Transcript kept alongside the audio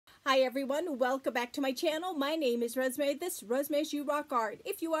Hi everyone, welcome back to my channel. My name is Rosemary. This is Rosemary's You Rock Art.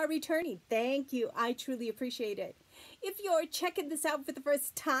 If you are returning, thank you. I truly appreciate it. If you're checking this out for the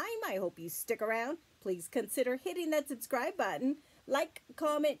first time, I hope you stick around. Please consider hitting that subscribe button, like,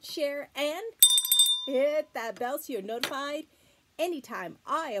 comment, share, and hit that bell so you're notified anytime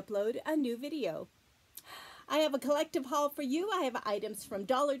I upload a new video. I have a collective haul for you. I have items from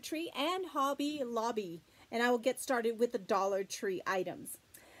Dollar Tree and Hobby Lobby, and I will get started with the Dollar Tree items.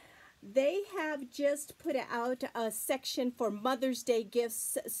 They have just put out a section for Mother's Day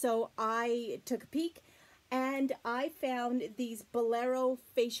gifts, so I took a peek and I found these Bolero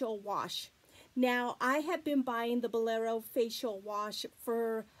facial wash. Now, I have been buying the Bolero facial wash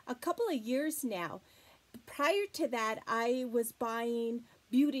for a couple of years now. Prior to that, I was buying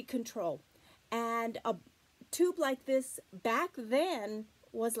Beauty Control, and a tube like this back then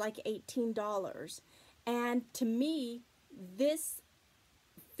was like $18. And to me, this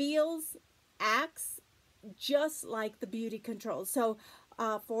acts just like the Beauty Control. So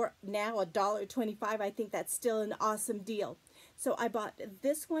for now $1.25, I think that's still an awesome deal. So I bought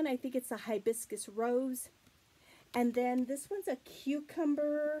this one. I think it's a hibiscus rose, and then this one's a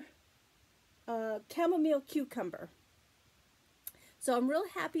cucumber, chamomile cucumber. So I'm real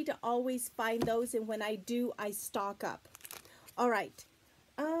happy to always find those, and when I do, I stock up. All right,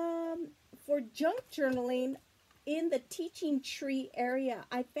 for junk journaling, in the teaching tree area,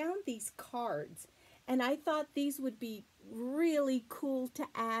 I found these cards, and I thought these would be really cool to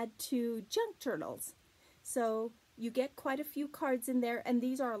add to junk journals. So you get quite a few cards in there, and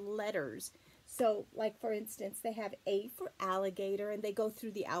these are letters. So like, for instance, they have A for alligator, and they go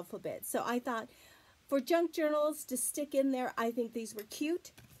through the alphabet. So I thought for junk journals to stick in there, I think these were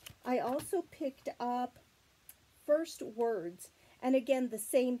cute. I also picked up first words, and again, the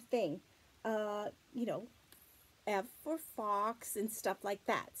same thing, you know, F for fox and stuff like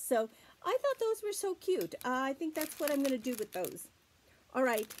that. So I thought those were so cute. I think that's what I'm going to do with those. All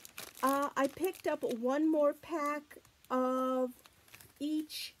right. I picked up one more pack of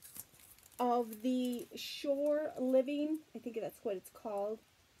each of the Shore Living. I think that's what it's called.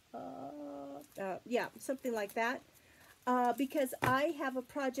 Yeah, something like that. Because I have a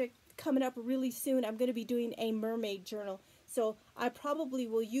project coming up really soon. I'm going to be doing a mermaid journal. So I probably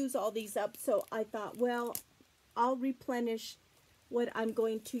will use all these up. So I thought, well, I'll replenish what I'm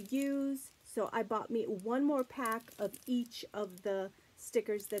going to use. So I bought me one more pack of each of the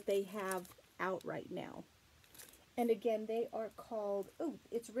stickers that they have out right now. And again, they are called, oh,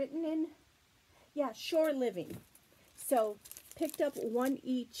 it's written in, yeah, Shore Living. So picked up one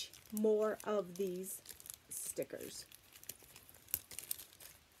each more of these stickers.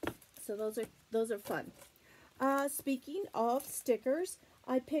 So those are fun. Speaking of stickers,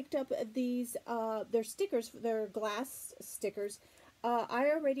 I picked up these, they're stickers, they're glass stickers.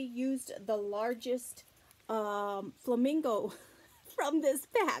 I already used the largest flamingo from this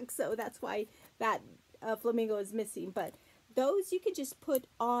pack, so that's why that flamingo is missing. But those you can just put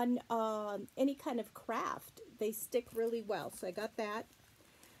on any kind of craft. They stick really well, so I got that.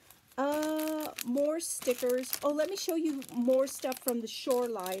 More stickers. Oh, let me show you more stuff from the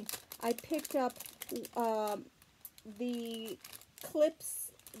Shoreline. I picked up the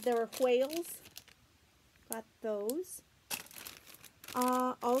clips. They're whales. Got those.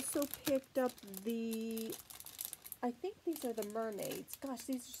 Also picked up the, I think these are the mermaids. Gosh,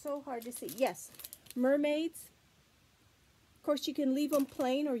 these are so hard to see. Yes, mermaids. Of course, you can leave them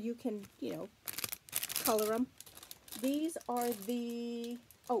plain, or you can, you know, color them. These are the,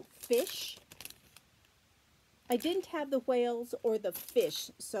 oh, fish. I didn't have the whales or the fish,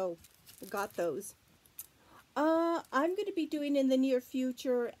 so I got those. I'm going to be doing in the near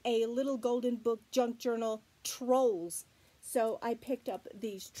future a Little Golden Book junk journal trolls. So I picked up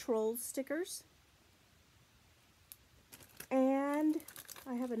these troll stickers. And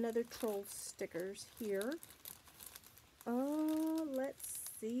I have another troll stickers here. Let's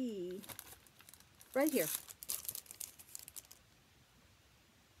see. Right here.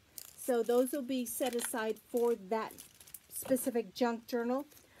 So those will be set aside for that specific junk journal.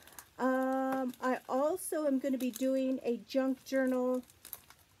 I also am going to be doing a junk journal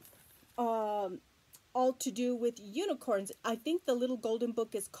all to do with unicorns. I think the Little Golden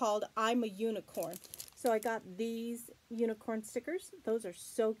Book is called I'm a Unicorn. So I got these unicorn stickers. Those are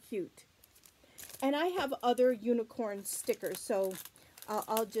so cute. And I have other unicorn stickers, so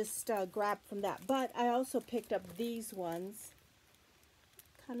I'll just grab from that. But I also picked up these ones.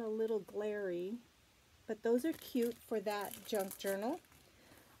 Kind of a little glary. But those are cute for that junk journal.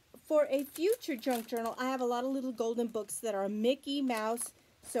 For a future junk journal, I have a lot of Little Golden Books that are Mickey Mouse.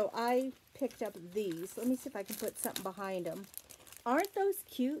 So I picked up these. Let me see if I can put something behind them. Aren't those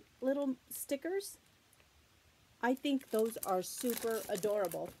cute little stickers? I think those are super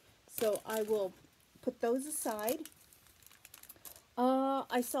adorable. So I will put those aside.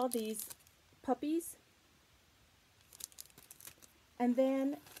 I saw these puppies. And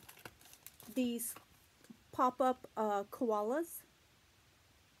then these pop-up koalas.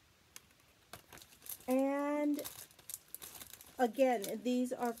 And again,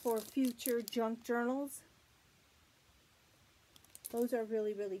 these are for future junk journals. Those are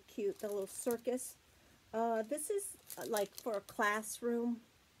really, really cute. The little circus. This is like for a classroom.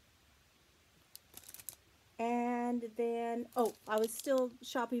 And then, oh, I was still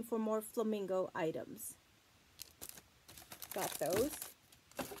shopping for more flamingo items. Got those.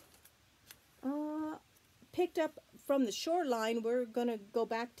 Picked up from the Shoreline, we're going to go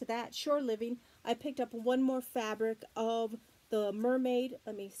back to that, Shore Living. I picked up one more fabric of the mermaid.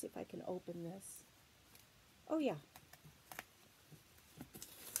 Let me see if I can open this. Oh, yeah.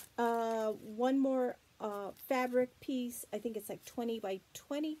 One more fabric piece. I think it's like 20 by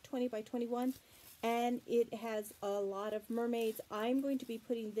 20, 20 by 21. And it has a lot of mermaids. I'm going to be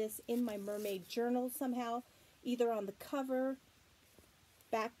putting this in my mermaid journal somehow, either on the cover,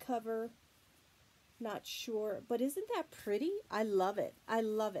 back cover, not sure. But isn't that pretty? I love it. I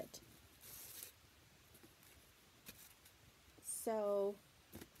love it. So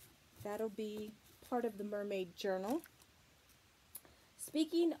that'll be part of the mermaid journal.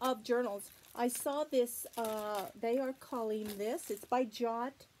 Speaking of journals, I saw this, they are calling this, it's by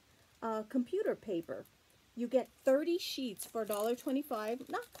Jot, computer paper. You get 30 sheets for $1.25.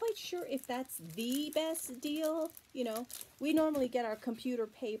 Not quite sure if that's the best deal. You know, we normally get our computer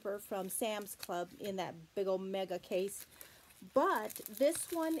paper from Sam's Club in that big old mega case. But this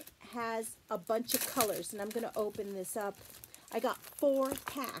one has a bunch of colors, and I'm going to open this up. I got 4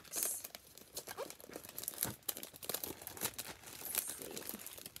 packs. Let's see.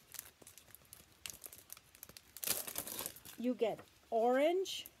 You get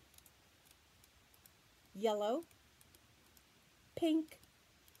orange, yellow, pink,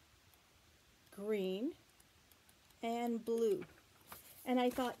 green, and blue. And I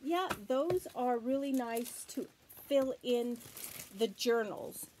thought, yeah, those are really nice to fill in the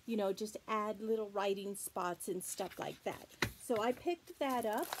journals. You know, just add little writing spots and stuff like that. So I picked that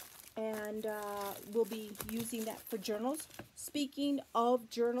up, and we'll be using that for journals. Speaking of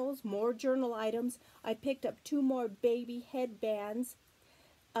journals, more journal items, I picked up 2 more baby headbands.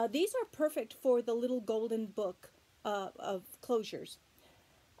 These are perfect for the little golden book of closures.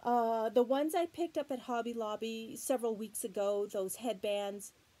 The ones I picked up at Hobby Lobby several weeks ago, those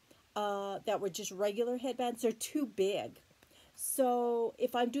headbands that were just regular headbands, they're too big. So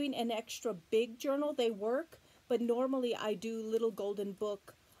if I'm doing an extra big journal, they work. But normally I do little golden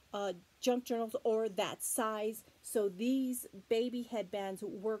book junk journals or that size. So these baby headbands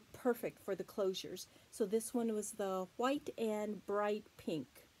work perfect for the closures. So this one was the white and bright pink.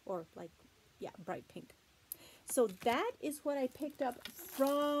 Or like, yeah, bright pink. So that is what I picked up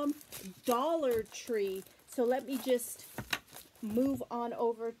from Dollar Tree. So let me just move on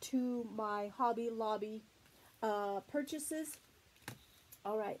over to my Hobby Lobby purchases.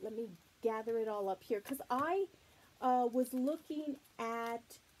 All right, let me gather it all up here, because I was looking at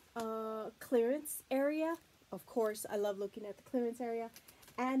clearance area. Of course, I love looking at the clearance area.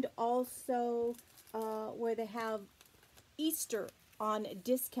 And also where they have Easter on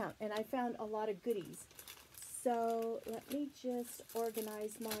discount. And I found a lot of goodies. So let me just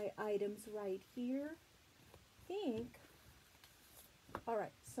organize my items right here. I think. All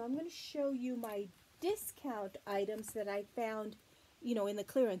right, so I'm going to show you my discount items that I found, you know, in the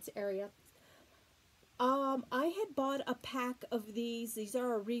clearance area. I had bought a pack of these. These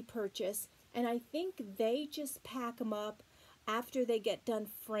are a repurchase, and I think they just pack them up after they get done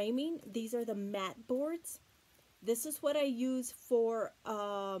framing. These are the mat boards. This is what I use for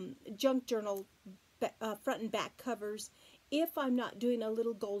junk journal front and back covers if I'm not doing a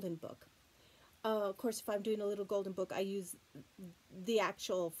little golden book. Of course, if I'm doing a little golden book, I use the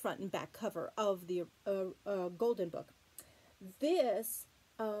actual front and back cover of the golden book. This,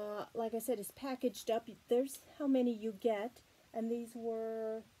 like I said, is packaged up. There's how many you get, and these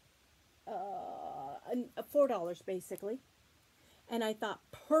were $4 basically. And I thought,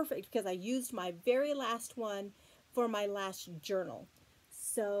 perfect, because I used my very last one for my last journal.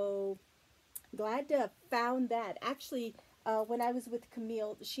 So glad to have found that. Actually, when I was with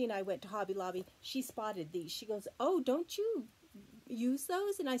Camille, she and I went to Hobby Lobby. She spotted these. She goes, "Oh, don't you use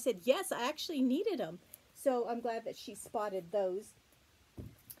those?" And I said, "Yes, I actually needed them." So I'm glad that she spotted those.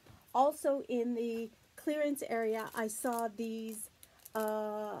 Also in the clearance area, I saw these,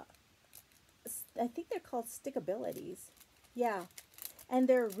 I think they're called Stickabilities. Yeah. And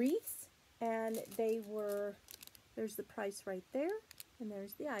they're wreaths, and they were, there's the price right there, and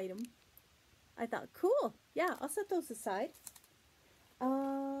there's the item. I thought, cool. Yeah, I'll set those aside.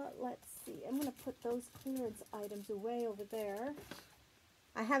 Let's see. I'm going to put those clearance items away over there.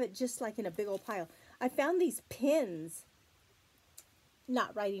 I have it just like in a big old pile. I found these pins,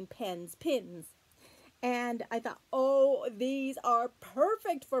 not writing pens, pins. And I thought, oh, these are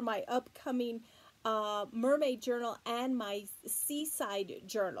perfect for my upcoming mermaid journal and my seaside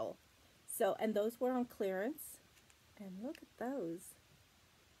journal. So, and those were on clearance. And look at those.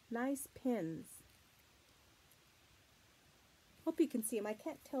 Nice pins. Hope you can see them. I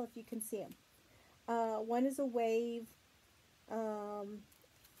can't tell if you can see them. One is a wave. I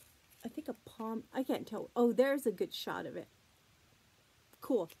think a palm. I can't tell. Oh, there's a good shot of it.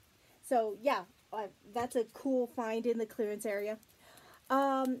 Cool. So, yeah, that's a cool find in the clearance area.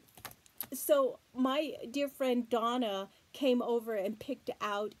 So my dear friend Donna came over and picked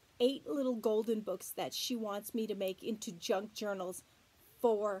out 8 little golden books that she wants me to make into junk journals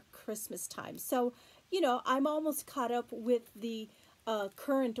for Christmas time. So, you know, I'm almost caught up with the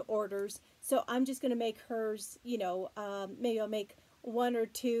current orders. So I'm just going to make hers, you know, maybe I'll make 1 or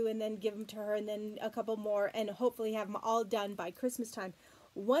 2 and then give them to her, and then a couple more, and hopefully have them all done by Christmas time.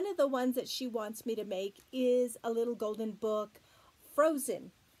 One of the ones that she wants me to make is a little golden book,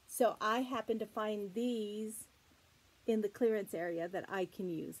 Frozen. So I happen to find these in the clearance area that I can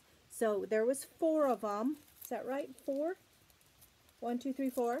use. So there was 4 of them. Is that right? 4? 1, 2, 3,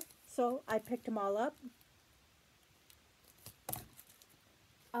 4. So I picked them all up.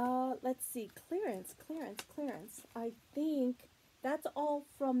 Let's see. Clearance, clearance, clearance. I think that's all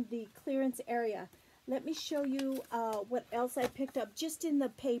from the clearance area. Let me show you what else I picked up just in the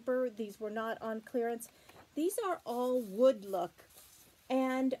paper. These were not on clearance. These are all wood look.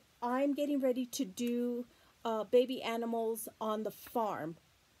 And I'm getting ready to do baby animals on the farm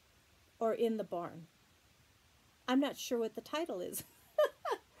or in the barn. I'm not sure what the title is.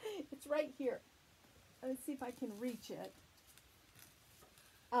 It's right here. Let's see if I can reach it.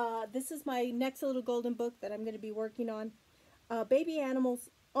 This is my next little golden book that I'm going to be working on. Baby animals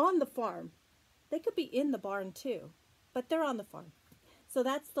on the farm. They could be in the barn too, but they're on the farm. So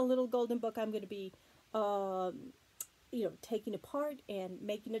that's the little golden book I'm going to be you know, taking apart and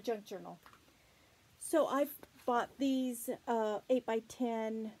making a junk journal. So I've bought these 8 by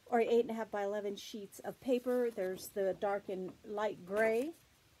 10 or 8.5 by 11 sheets of paper. There's the dark and light gray.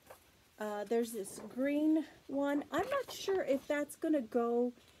 There's this green one. I'm not sure if that's going to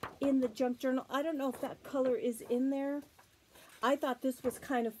go in the junk journal. I don't know if that color is in there. I thought this was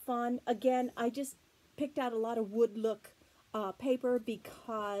kind of fun. Again, I just picked out a lot of wood look paper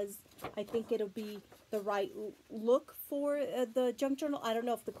because I think it'll be the right look for the junk journal. I don't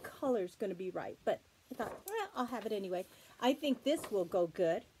know if the color's going to be right, but I thought, well, I'll have it anyway. I think this will go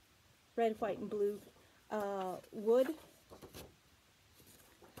good. Red, white, and blue wood.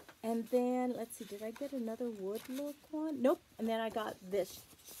 And then, let's see, did I get another wood look one? Nope. And then I got this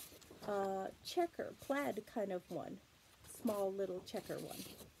checker, plaid kind of one. Small little checker one.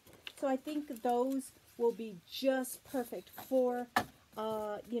 So I think those will be just perfect for,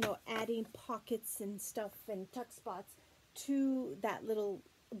 you know, adding pockets and stuff and tuck spots to that little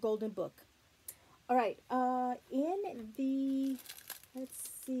golden book. All right, in the, let's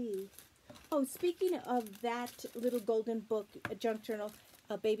see. Oh, speaking of that little golden book, junk journal,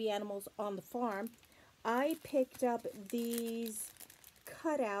 Baby Animals on the Farm, I picked up these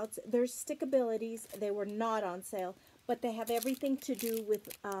cutouts. They're stickabilities. They were not on sale, but they have everything to do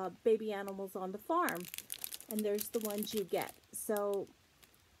with baby animals on the farm. And there's the ones you get. So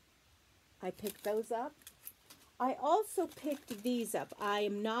I picked those up. I also picked these up. I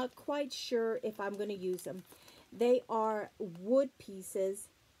am not quite sure if I'm going to use them. They are wood pieces.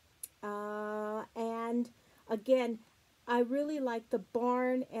 And again, I really like the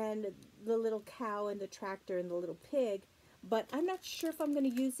barn and the little cow and the tractor and the little pig. But I'm not sure if I'm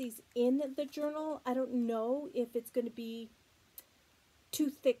going to use these in the journal. I don't know if it's going to be too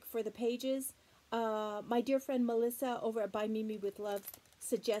thick for the pages. My dear friend Melissa over at By Mimi with Love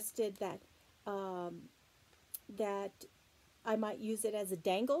suggested that that I might use it as a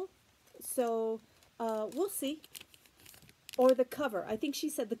dangle. So we'll see. Or the cover. I think she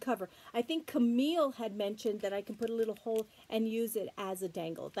said the cover. I think Camille had mentioned that I can put a little hole and use it as a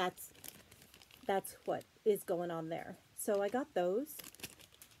dangle. That's what is going on there. So I got those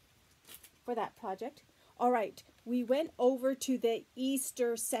for that project. All right, we went over to the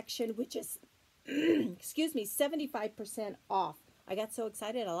Easter section, which is, excuse me, 75% off. I got so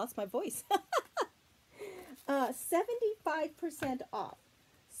excited I lost my voice. 75% off.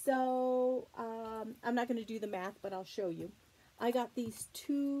 So I'm not going to do the math, but I'll show you. I got these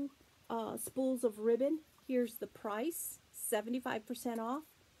two spools of ribbon. Here's the price, 75% off.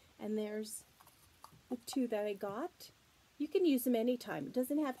 And there's the two that I got. You can use them anytime. It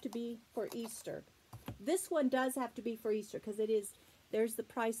doesn't have to be for Easter. This one does have to be for Easter because it is, there's the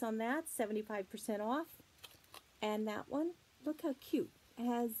price on that, 75% off. And that one, look how cute. It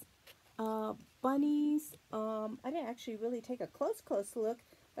has bunnies. I didn't actually really take a close look,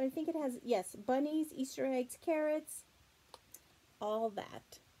 but I think it has, yes, bunnies, Easter eggs, carrots, all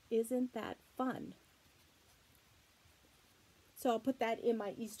that. Isn't that fun? So I'll put that in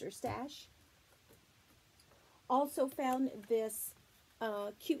my Easter stash. Also found this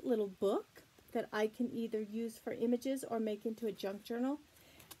cute little book that I can either use for images or make into a junk journal.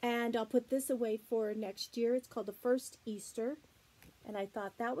 And I'll put this away for next year. It's called The First Easter. And I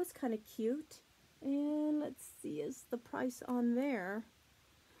thought that was kind of cute. And let's see, is the price on there?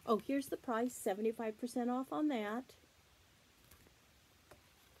 Oh, here's the price, 75% off on that.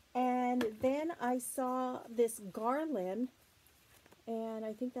 And then I saw this garland, and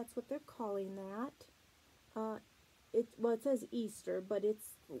I think that's what they're calling that. Well, it says Easter, but it's,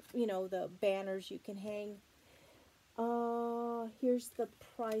 you know, the banners you can hang. Here's the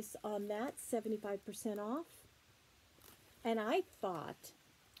price on that, 75% off. And I thought,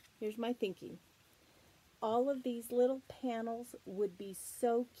 here's my thinking, all of these little panels would be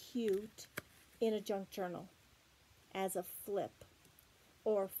so cute in a junk journal as a flip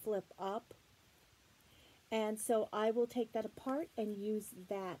or flip up. And so I will take that apart and use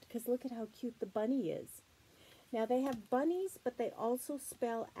that, because look at how cute the bunny is. Now they have bunnies, but they also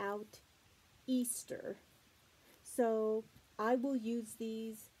spell out Easter. So I will use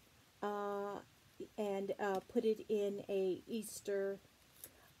these and put it in a Easter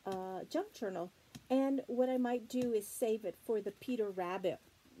junk journal. And what I might do is save it for the Peter Rabbit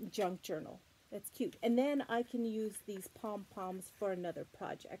junk journal. That's cute. And then I can use these pom-poms for another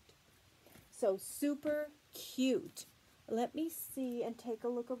project. So super cute. Let me see and take a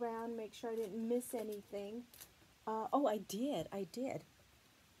look around, make sure I didn't miss anything. Oh, I did.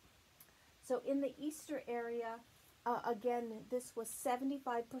 So in the Easter area, again, this was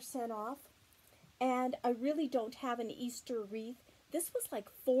 75% off. And I really don't have an Easter wreath. This was like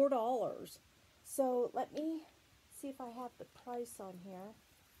 $4. So let me see if I have the price on here.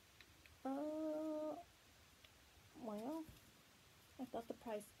 Well, I thought the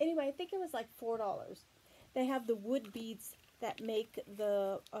price. Anyway, I think it was like $4. They have the wood beads that make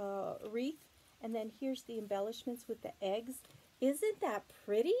the wreath. And then here's the embellishments with the eggs. Isn't that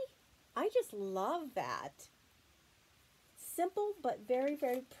pretty? I just love that. Simple, but very,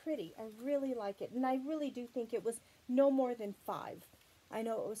 very pretty. I really like it. And I really do think it was no more than $5. I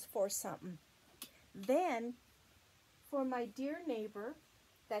know it was $4 something. Then, for my dear neighbor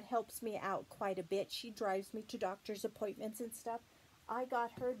that helps me out quite a bit, she drives me to doctor's appointments and stuff, I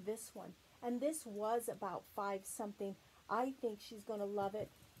got her this one. And this was about $5 something. I think she's going to love it.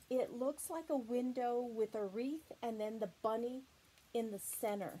 It looks like a window with a wreath and then the bunny in the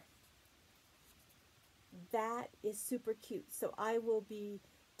center. That is super cute. So I will be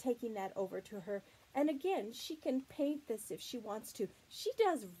taking that over to her. And again, she can paint this if she wants to. She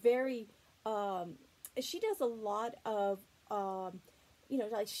does very, she does a lot of, you know,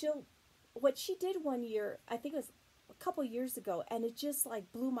 like what she did one year, I think it was a couple years ago, and it just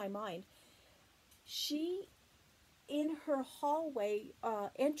like blew my mind. She, in her hallway,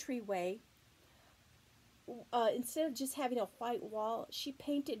 entryway, instead of just having a white wall, she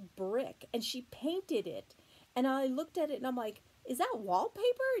painted brick, and she painted it. And I looked at it and I'm like, is that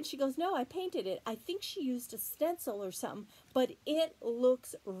wallpaper? And she goes, no, I painted it. I think she used a stencil or something, but it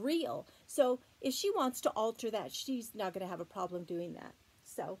looks real. So if she wants to alter that, she's not going to have a problem doing that.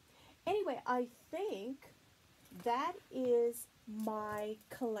 So anyway, I think that is my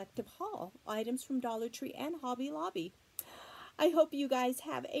collective haul. Items from Dollar Tree and Hobby Lobby. I hope you guys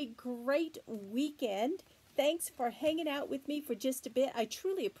have a great weekend. Thanks for hanging out with me for just a bit. I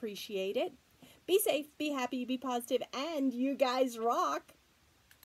truly appreciate it. Be safe, be happy, be positive, and you guys rock.